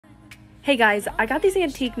Hey guys, I got these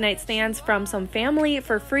antique nightstands from some family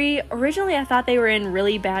for free. Originally, I thought they were in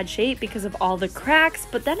really bad shape because of all the cracks,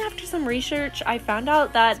 but then after some research, I found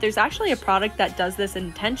out that there's actually a product that does this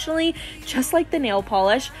intentionally, just like the nail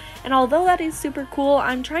polish. And although that is super cool,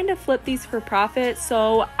 I'm trying to flip these for profit,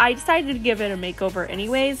 so I decided to give it a makeover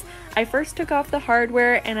anyways. I first took off the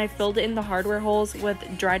hardware and I filled in the hardware holes with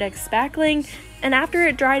Drydex spackling. And after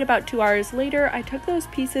it dried about 2 hours later, I took those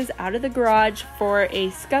pieces out of the garage for a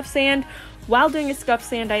scuff sand. While doing a scuff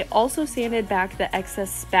sand, I also sanded back the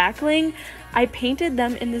excess spackling. I painted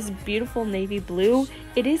them in this beautiful navy blue.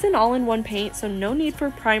 It is an all-in-one paint, so no need for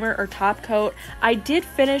primer or top coat. I did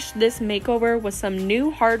finish this makeover with some new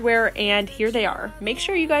hardware, and here they are. Make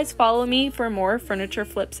sure you guys follow me for more furniture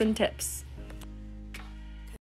flips and tips.